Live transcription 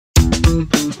My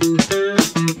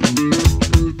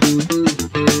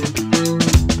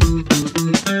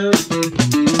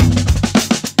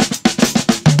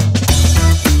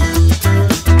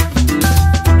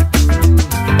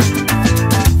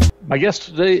guest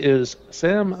today is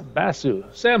Sam Basu.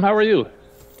 Sam, how are you?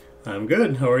 I'm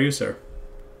good. How are you, sir?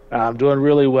 I'm doing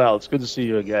really well. It's good to see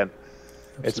you again.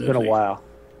 Absolutely. It's been a while.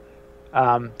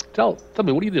 Tell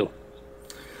me, what do you do?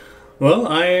 Well,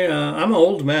 I'm an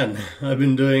old man. I've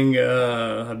been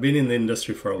in the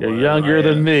industry for a while. You're younger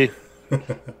than me.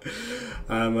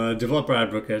 I'm a developer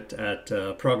advocate at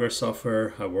Progress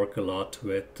Software. I work a lot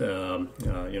with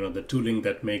the tooling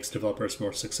that makes developers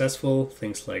more successful.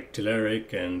 Things like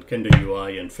Telerik and Kendo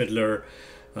UI and Fiddler.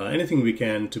 Anything we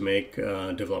can to make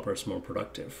developers more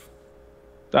productive.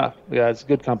 Yeah, it's a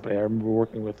good company. I remember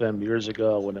working with them years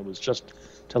ago when it was just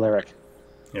Telerik.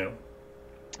 Yeah.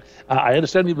 I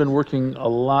understand you've been working a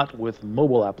lot with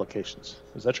mobile applications.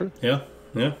 Is that true? Yeah.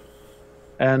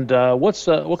 And what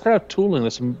kind of tooling?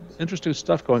 There's some interesting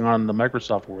stuff going on in the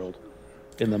Microsoft world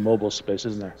in the mobile space,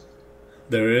 isn't there?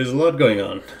 There is a lot going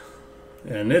on.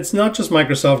 And it's not just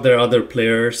Microsoft. There are other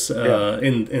players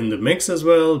in the mix as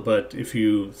well. But if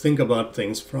you think about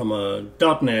things from a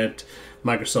 .NET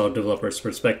Microsoft developer's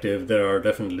perspective, there are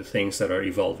definitely things that are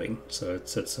evolving. So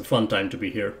it's a fun time to be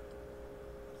here.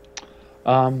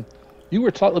 You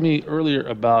were talking to me earlier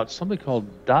about something called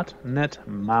 .NET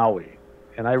MAUI,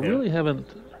 and I really haven't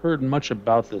heard much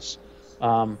about this.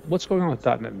 What's going on with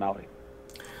 .NET MAUI?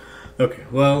 Okay,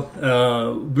 well,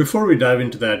 before we dive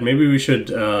into that, maybe we should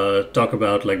talk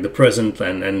about like the present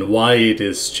and why it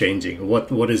is changing,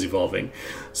 what is evolving.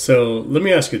 So let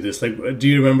me ask you this: like, do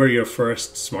you remember your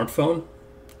first smartphone?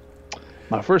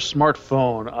 My first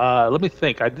smartphone. Let me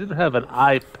think. I did have an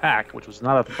iPac, which was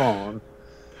not a phone.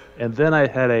 And then I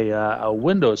had a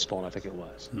Windows phone, I think it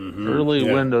was. Early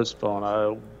Windows phone. I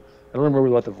don't remember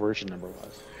what the version number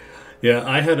was. Yeah,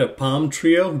 I had a Palm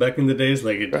Trio back in the days.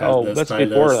 Like it has the that's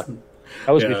stylus.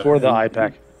 That was before the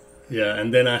iPac. Yeah,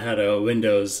 and then I had a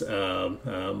Windows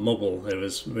Mobile. It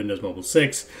was Windows Mobile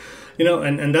 6.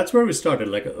 And that's where we started,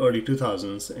 like early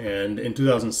 2000s. And in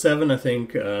 2007, I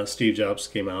think Steve Jobs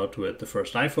came out with the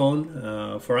first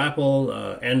iPhone for Apple.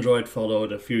 Android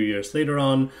followed a few years later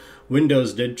on.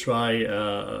 Windows did try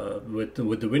with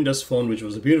the Windows Phone, which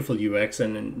was a beautiful UX.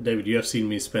 And David, you have seen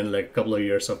me spend like a couple of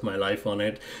years of my life on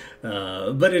it.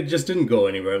 But it just didn't go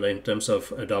anywhere in terms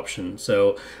of adoption.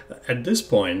 So at this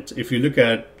point, if you look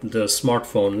at the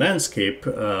smartphone landscape,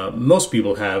 most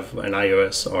people have an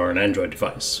iOS or an Android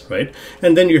device, right?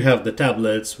 And then you have the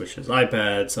tablets, which is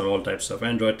iPads and all types of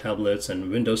Android tablets and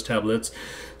Windows tablets.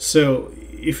 So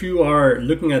if you are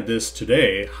looking at this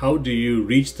today, how do you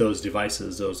reach those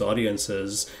devices, those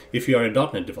audiences, if you are a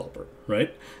 .NET developer,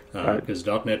 right? Because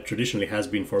 .NET traditionally has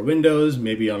been for Windows,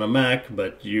 maybe on a Mac,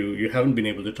 but you haven't been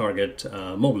able to target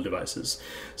mobile devices.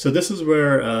 So this is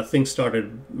where things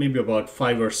started maybe about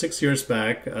 5 or 6 years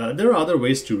back. There are other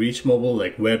ways to reach mobile,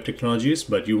 like web technologies,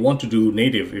 but you want to do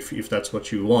native if that's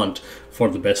what you want for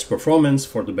the best performance,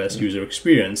 for the best user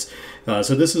experience.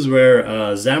 So this is where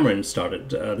Xamarin started.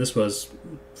 This was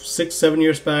 6-7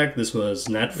 years back. This was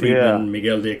Nat Friedman,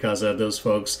 Miguel de Casa, those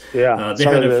folks. Yeah, they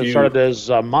started as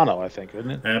Mono, I think,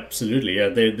 didn't it? Absolutely, yeah.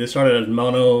 They started as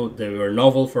Mono. They were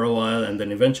novel for a while, and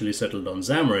then eventually settled on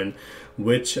Xamarin,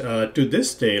 which to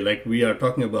this day, like we are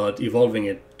talking about evolving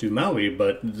it to MAUI,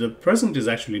 but the present is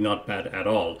actually not bad at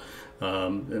all.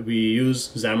 We use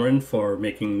Xamarin for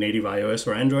making native iOS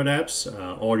or Android apps,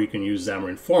 or you can use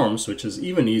Xamarin Forms, which is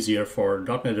even easier for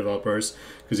 .NET developers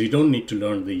because you don't need to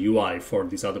learn the UI for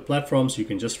these other platforms. You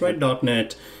can just write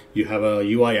 .NET, you have a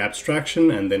UI abstraction,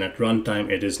 and then at runtime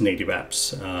it is native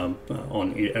apps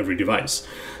on every device.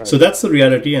 Right. So that's the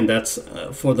reality, and that's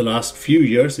for the last few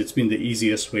years, it's been the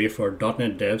easiest way for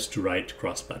 .NET devs to write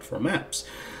cross-platform apps.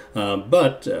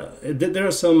 But there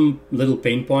are some little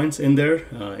pain points in there.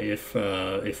 If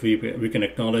we can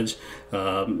acknowledge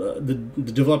the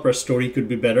developer story could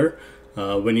be better.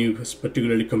 When you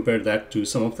particularly compare that to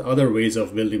some of the other ways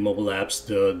of building mobile apps,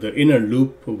 the inner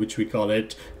loop, which we call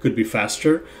it, could be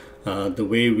faster. The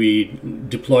way we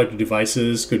deploy to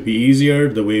devices could be easier.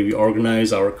 The way we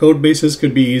organize our code bases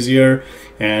could be easier.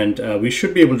 And we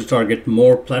should be able to target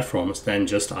more platforms than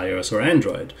just iOS or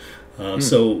Android.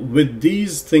 So with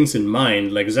these things in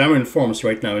mind, like Xamarin Forms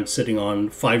right now, it's sitting on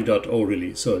 5.0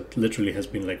 release. So it literally has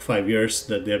been like 5 years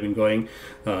that they have been going.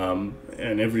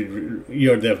 And every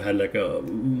year they've had like a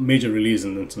major release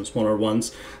and then some smaller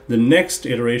ones. The next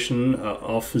iteration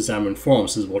of Xamarin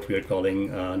Forms is what we are calling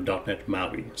 .NET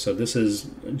MAUI. So this is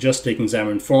just taking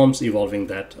Xamarin Forms, evolving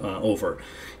that over.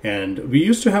 And we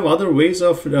used to have other ways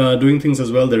of doing things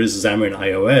as well. There is Xamarin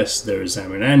iOS, there is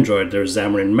Xamarin Android, there is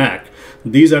Xamarin Mac.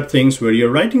 These are things where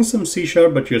you're writing some C#,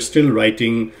 but you're still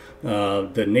writing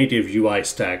the native UI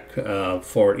stack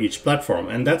for each platform.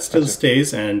 And that still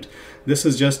stays. And this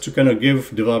is just to kind of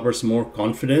give developers more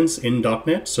confidence in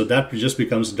 .NET. So that just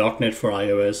becomes .NET for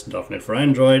iOS, .NET for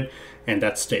Android, and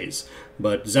that stays.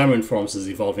 But Xamarin Forms is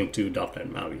evolving to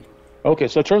 .NET MAUI. Okay,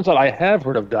 so it turns out I have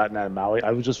heard of .NET MAUI.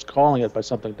 I was just calling it by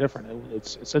something different.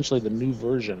 It's essentially the new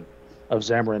version of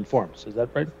Xamarin Forms. Is that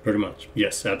right? Pretty much.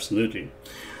 Yes, absolutely.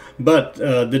 But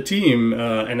the team,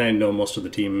 and I know most of the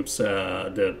teams,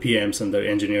 the PMs and the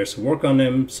engineers who work on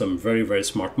them, some very, very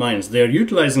smart minds, they're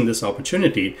utilizing this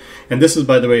opportunity. And this is,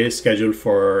 by the way, scheduled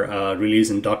for release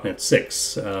in .NET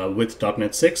 6, with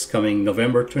 .NET 6 coming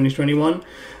November 2021.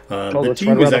 The team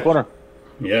right around the corner.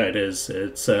 Yeah, it is.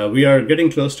 It's we are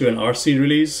getting close to an RC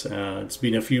release. It's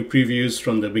been a few previews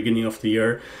from the beginning of the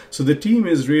year. So the team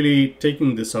is really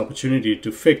taking this opportunity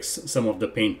to fix some of the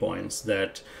pain points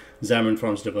that Xamarin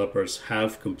Forms developers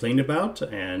have complained about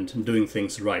and doing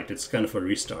things right. It's kind of a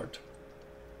restart.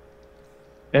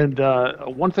 And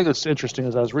one thing that's interesting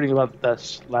is I was reading about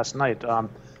this last night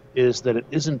is that it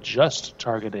isn't just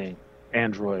targeting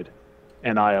Android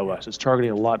and iOS. It's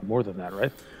targeting a lot more than that,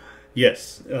 right?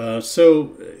 Yes.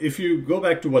 So if you go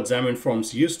back to what Xamarin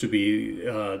Forms used to be,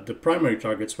 the primary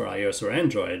targets were iOS or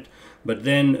Android. But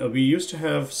then we used to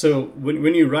have, so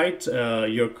when you write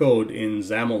your code in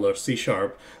XAML or C#,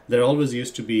 there always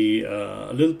used to be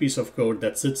a little piece of code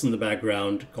that sits in the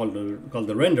background called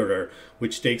the renderer,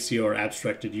 which takes your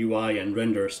abstracted UI and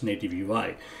renders native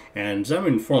UI. And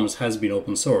Xamarin Forms has been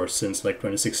open source since like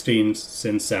 2016,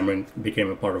 since Xamarin became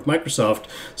a part of Microsoft.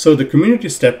 So the community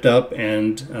stepped up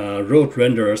and wrote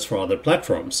renderers for other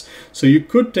platforms. So you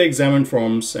could take Xamarin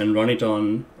Forms and run it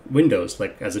on Windows,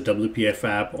 like as a WPF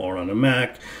app or on a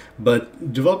Mac,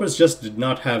 but developers just did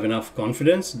not have enough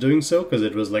confidence doing so because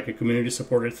it was like a community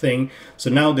supported thing. So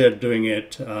now they're doing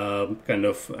it kind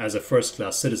of as a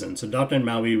first-class citizen. So .NET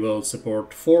MAUI will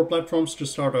support 4 platforms to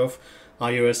start off: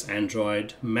 iOS,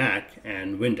 Android, Mac,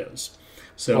 and Windows.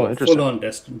 So full-on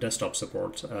desktop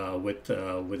support with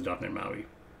 .NET MAUI.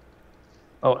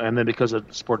 Oh, and then because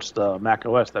it supports the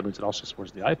macOS, that means it also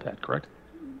supports the iPad, correct?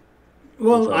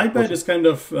 Well, iPad is kind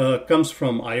of comes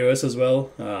from iOS as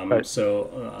well. Right.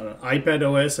 So iPad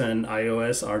OS and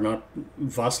iOS are not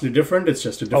vastly different. It's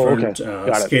just a different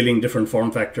scaling, different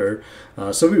form factor.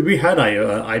 So we had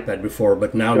iPad before,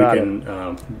 but now we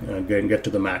can get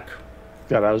to the Mac.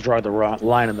 Got it. I was drawing the wrong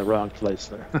line in the wrong place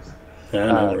there.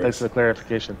 Thanks for the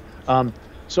clarification.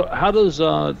 So how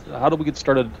do we get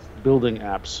started building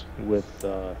apps with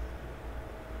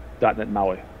 .NET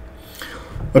MAUI?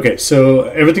 Okay, so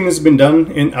everything has been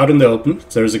done out in the open.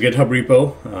 So there's a GitHub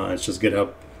repo. It's just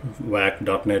GitHub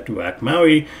whack.net whack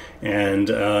MAUI, and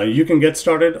you can get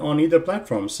started on either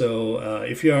platform. So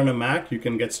if you're on a Mac, you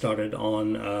can get started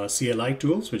on CLI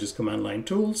tools, which is command line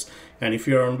tools. And if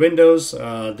you're on Windows,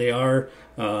 they are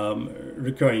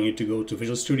requiring you to go to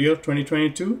Visual Studio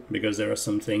 2022 because there are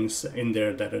some things in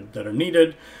there that are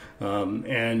needed.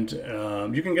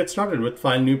 You can get started with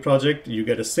File New Project. You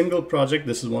get a single project.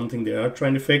 This is one thing they are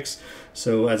trying to fix.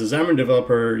 So as a Xamarin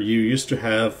developer, you used to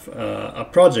have a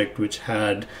project which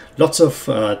had lots of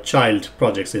child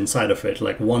projects inside of it,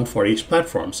 like one for each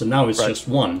platform. So now it's just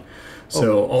one.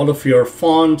 So all of your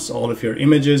fonts, all of your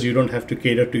images, you don't have to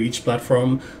cater to each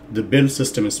platform. The build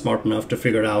system is smart enough to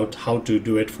figure out how to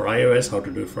do it for iOS, how to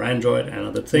do it for Android, and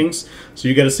other things. So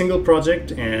you get a single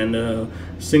project and a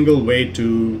single way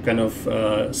to kind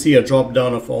of see a drop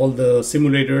down of all the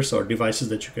simulators or devices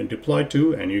that you can deploy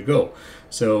to, and you go.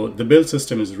 So the build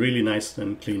system is really nice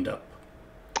and cleaned up.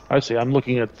 I see. I'm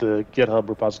looking at the GitHub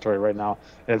repository right now,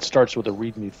 and it starts with a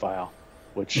README file,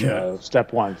 which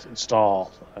step one,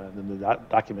 install, and then the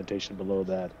documentation below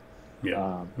that.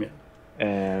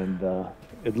 And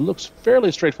it looks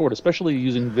fairly straightforward, especially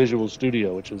using Visual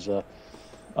Studio, which is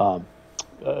kind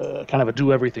of a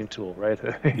do-everything tool, right?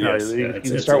 You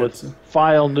can start with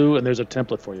File, New, and there's a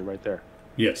template for you right there.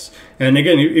 Yes, and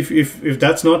again, if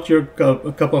that's not your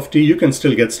cup of tea, you can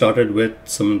still get started with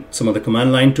some of the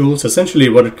command line tools. Essentially,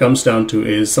 what it comes down to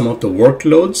is some of the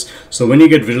workloads. So when you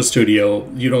get Visual Studio,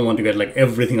 you don't want to get like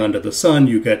everything under the sun.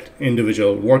 You get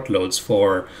individual workloads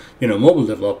for mobile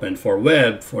development, for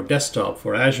web, for desktop,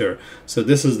 for Azure. So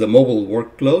this is the mobile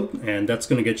workload, and that's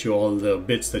going to get you all the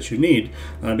bits that you need.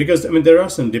 Because I mean, there are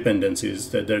some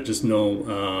dependencies that there's just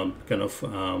no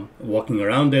walking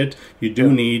around it. You do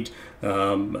need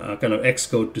kind of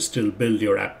Xcode to still build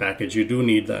your app package. You do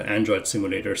need the Android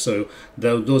simulator. So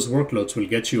those workloads will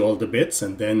get you all the bits,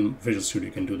 and then Visual Studio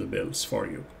can do the builds for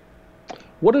you.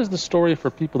 What is the story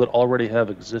for people that already have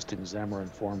existing Xamarin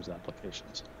Forms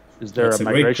applications? Is there a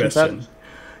migration path?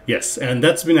 Yes, and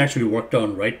that's been actually worked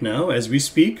on right now as we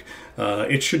speak.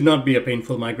 It should not be a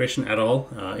painful migration at all.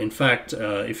 In fact,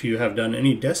 if you have done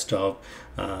any desktop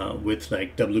with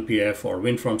like WPF or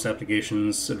WinForms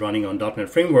applications running on .NET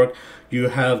Framework, you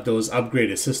have those upgrade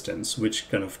assistants which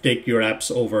kind of take your apps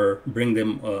over, bring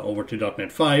them over to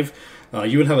 .NET 5.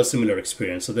 You will have a similar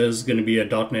experience. So there's going to be a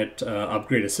 .NET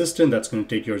upgrade assistant that's going to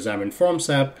take your Xamarin Forms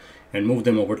app and move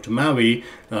them over to MAUI.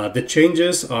 The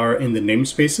changes are in the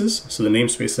namespaces. So the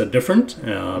namespaces are different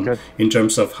in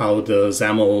terms of how the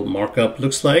XAML markup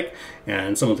looks like.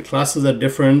 And some of the classes are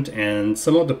different, and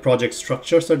some of the project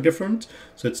structures are different.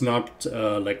 So it's not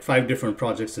like 5 different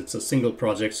projects, it's a single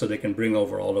project, so they can bring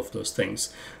over all of those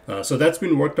things. So that's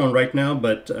been worked on right now,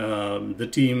 but the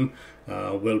team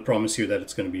will promise you that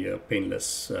it's going to be a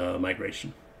painless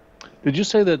migration. Did you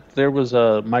say that there was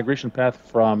a migration path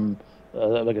from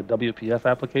like a WPF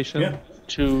application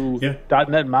to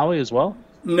 .NET MAUI as well?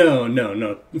 No.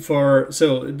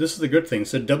 So this is the good thing.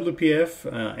 So WPF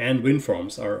and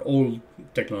WinForms are old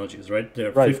technologies, right?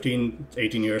 They're 15,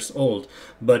 18 years old,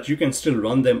 but you can still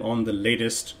run them on the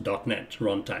latest .NET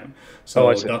runtime.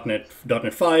 So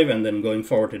 .NET 5 and then going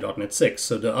forward to .NET 6.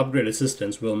 So the upgrade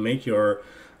assistance will make your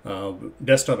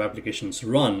desktop applications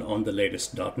run on the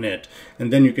latest .NET,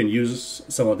 and then you can use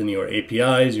some of the newer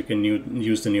APIs, you can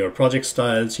use the newer project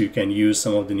styles, you can use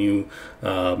some of the new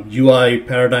UI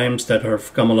paradigms that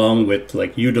have come along with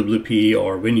like UWP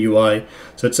or WinUI.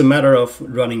 So it's a matter of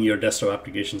running your desktop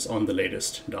applications on the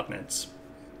latest .NETs.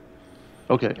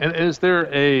 Okay, and is there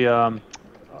a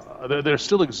there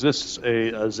still exists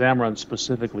a Xamarin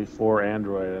specifically for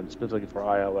Android and specifically for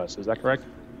iOS, is that correct?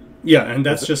 Yeah, and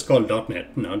that's just called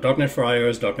 .NET. No, .NET for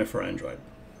iOS, .NET for Android.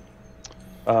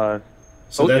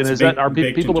 So that's and is that, are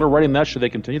people that are writing that, should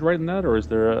they continue writing that, or is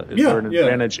there an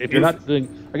advantage if you're not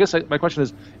doing? I guess my question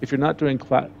is, if you're not doing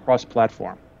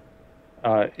cross-platform,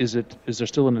 is there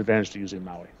still an advantage to using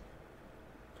MAUI?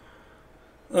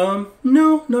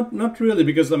 No, not really,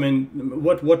 because I mean,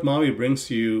 what MAUI brings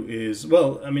you is,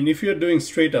 well, I mean, if you're doing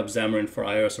straight up Xamarin for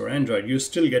iOS or Android, you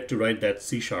still get to write that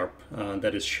C#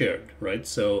 that is shared, right?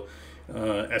 So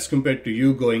as compared to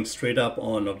you going straight up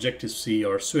on Objective-C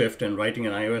or Swift and writing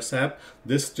an iOS app,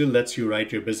 this still lets you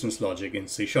write your business logic in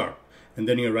C#. And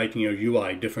then you're writing your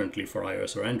UI differently for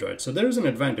iOS or Android. So there is an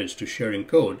advantage to sharing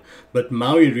code, but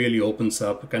MAUI really opens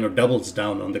up, kind of doubles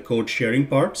down on the code sharing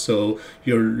part. So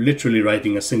you're literally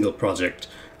writing a single project,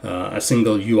 a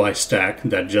single UI stack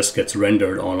that just gets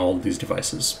rendered on all these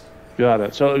devices. Got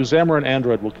it. So Xamarin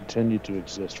Android will continue to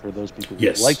exist for those people who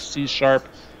like C#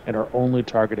 and are only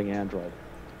targeting Android.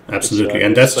 Absolutely,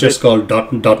 and that's just called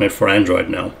 .NET for Android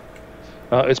now.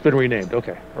 It's been renamed,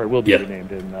 okay. Or it will be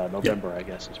renamed in November, I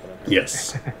guess, is what I heard.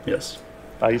 Yes, yes.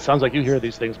 It sounds like you hear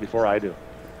these things before I do.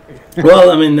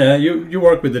 Well, I mean, you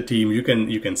work with the team. You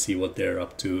can see what they're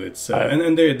up to. It's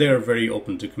and they are very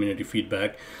open to community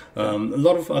feedback. A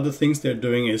lot of other things they're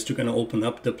doing is to kind of open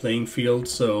up the playing field.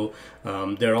 So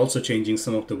they're also changing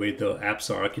some of the way the apps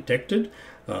are architected.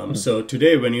 So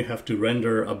today, when you have to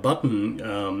render a button,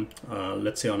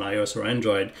 let's say on iOS or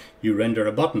Android, you render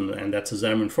a button, and that's a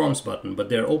Xamarin Forms button. But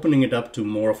they're opening it up to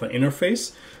more of an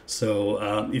interface.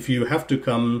 So if you have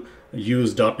to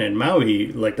use .NET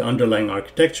MAUI, like the underlying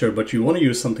architecture, but you want to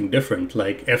use something different,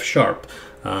 like F#.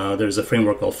 There's a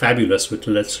framework called Fabulous, which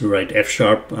lets you write F#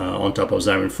 on top of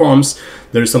Xamarin Forms.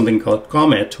 There's something called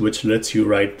Comet, which lets you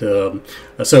write the...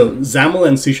 so XAML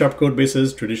and C# code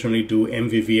bases traditionally do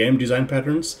MVVM design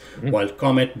patterns, while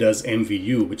Comet does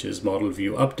MVU, which is Model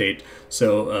View Update.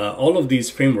 So all of these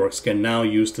frameworks can now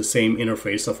use the same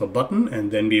interface of a button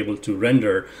and then be able to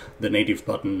render the native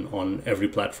button on every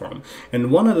platform.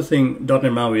 And one other thing .NET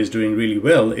MAUI is doing really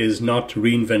well is not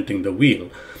reinventing the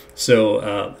wheel. So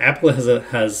Apple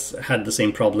has had the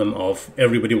same problem of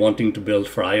everybody wanting to build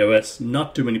for iOS,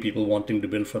 not too many people wanting to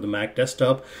build for the Mac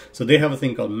desktop. So they have a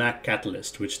thing called Mac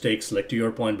Catalyst, which takes, like to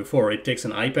your point before, it takes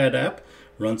an iPad app,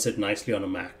 runs it nicely on a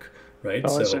Mac. right?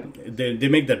 Oh, I So see. they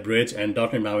make that bridge, and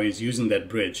 .NET MAUI is using that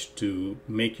bridge to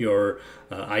make your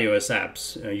iOS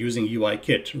apps using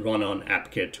UIKit run on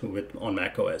AppKit on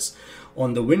macOS.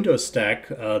 On the Windows stack,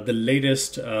 the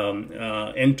latest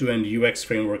end-to-end UX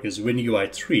framework is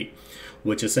WinUI 3,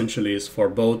 which essentially is for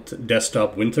both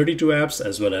desktop Win32 apps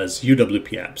as well as UWP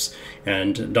apps.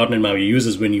 And .NET MAUI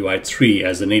uses WinUI 3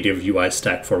 as the native UI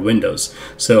stack for Windows.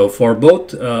 So for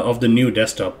both of the new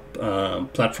desktop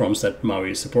platforms that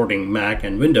MAUI is supporting, Mac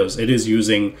and Windows, it is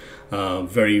using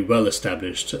very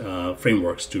well-established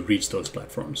frameworks to reach those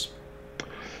platforms.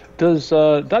 Does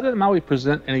 .NET MAUI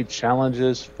present any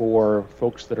challenges for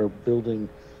folks that are building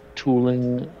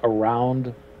tooling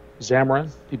around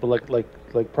Xamarin? People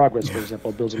like Progress, for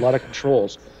example, builds a lot of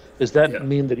controls. Does that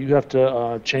mean that you have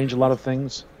to change a lot of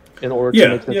things in order to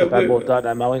make them compatible with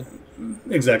 .NET MAUI?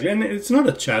 Exactly, and it's not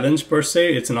a challenge per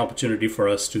se. It's an opportunity for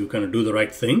us to kind of do the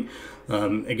right thing.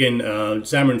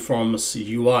 Xamarin Forms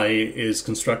UI is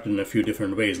constructed in a few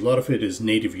different ways. A lot of it is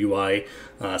native UI.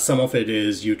 Some of it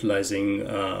is utilizing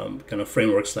kind of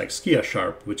frameworks like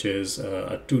SkiaSharp, which is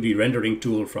a 2D rendering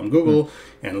tool from Google,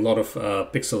 and a lot of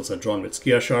pixels are drawn with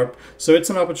SkiaSharp. So it's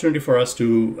an opportunity for us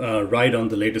to ride on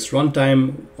the latest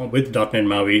runtime with .NET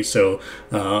MAUI. So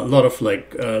a lot of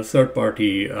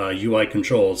third-party UI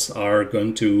controls are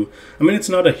going to, I mean, it's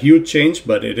not a huge change,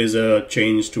 but it is a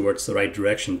change towards the right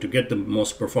direction to get the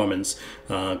most performance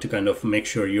to kind of make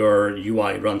sure your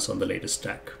UI runs on the latest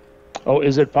stack. Oh,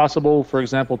 is it possible, for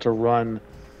example, to run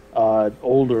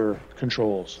older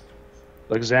controls,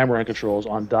 like Xamarin controls,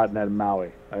 on .NET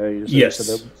MAUI? Yes.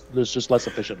 So there's just less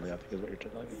efficiently, I think, is what you're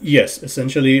telling me. Yes,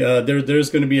 essentially,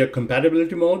 there's going to be a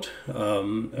compatibility mode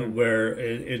where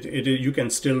you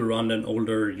can still run an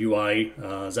older UI,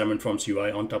 Xamarin Forms UI,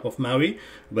 on top of MAUI,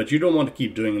 but you don't want to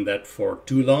keep doing that for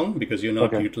too long because you're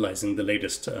not utilizing the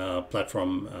latest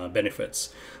platform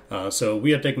benefits. So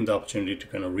we are taking the opportunity to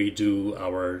kind of redo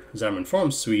our Xamarin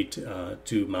Forms suite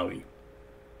to MAUI.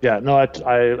 Yeah, no,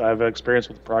 I have experience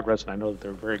with Progress, and I know that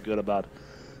they're very good about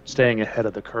staying ahead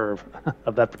of the curve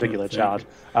of that particular challenge.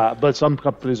 But some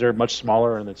companies are much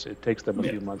smaller, and it takes them a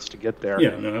few months to get there.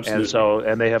 Yeah, no, absolutely.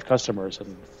 And they have customers,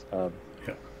 and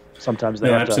sometimes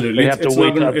they have to it's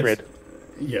wait to upgrade.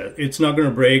 It's not going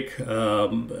to break,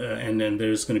 and then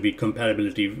there's going to be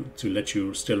compatibility to let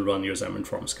you still run your Xamarin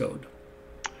Forms code.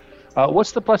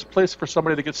 What's the best place for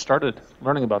somebody to get started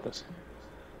learning about this?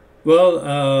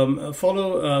 Well,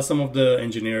 follow some of the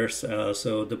engineers.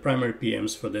 So the primary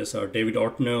PMs for this are David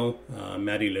Ortno,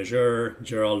 Maddie Leger,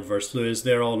 Gerald Versluis.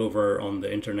 They're all over on the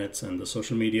internets and the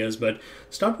social medias. But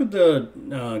start with the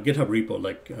GitHub repo,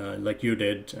 like you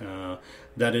did.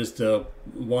 That is the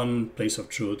one place of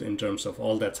truth in terms of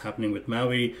all that's happening with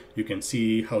MAUI. You can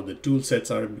see how the tool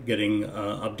sets are getting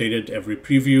updated every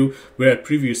preview. We're at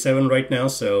preview 7 right now,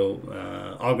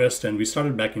 so August, and we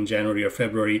started back in January or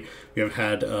February. We have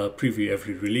had a preview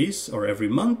every release or every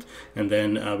month, and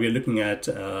then we are looking at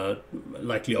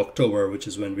likely October, which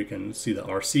is when we can see the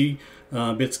RC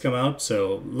bits come out.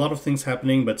 So a lot of things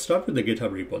happening, but start with the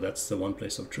GitHub repo. That's the one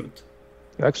place of truth.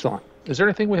 Excellent. Is there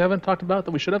anything we haven't talked about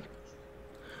that we should have?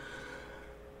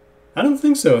 I don't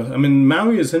think so. I mean,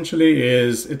 MAUI essentially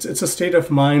it's a state of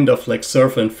mind of like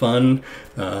surf and fun.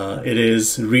 It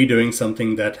is redoing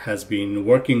something that has been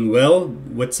working well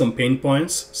with some pain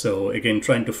points. So again,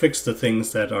 trying to fix the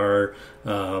things that are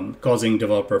causing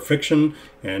developer friction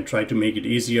and try to make it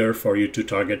easier for you to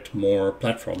target more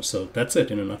platforms. So that's it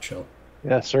in a nutshell.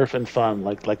 Yeah, surf and fun,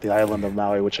 like the island of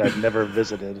Maui, which I've never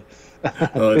visited.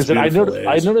 Oh, it's I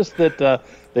noticed that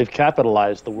they've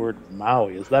capitalized the word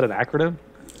Maui. Is that an acronym?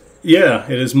 Yeah,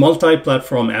 it is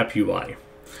multi-platform app UI.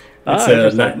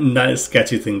 It's a nice,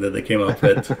 catchy thing that they came up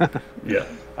with. Yeah.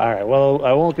 All right. Well,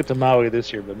 I won't get to Maui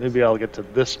this year, but maybe I'll get to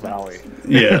this Maui.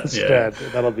 Instead.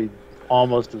 That'll be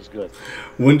almost as good.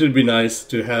 Wouldn't it be nice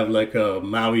to have like a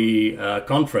Maui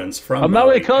conference from a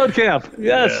Maui Code Camp?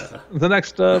 Yes, yeah. The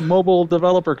next mobile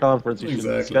developer conference you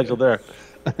should schedule there.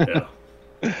 Yeah.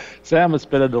 Sam, it's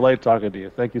been a delight talking to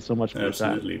you. Thank you so much for your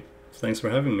time. Absolutely. Thanks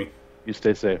for having me. You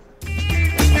stay safe.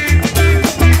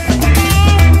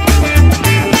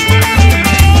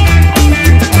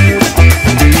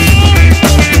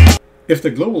 If the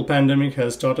global pandemic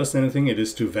has taught us anything, it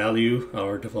is to value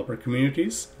our developer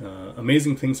communities.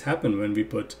 Amazing things happen when we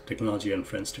put technology and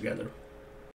friends together.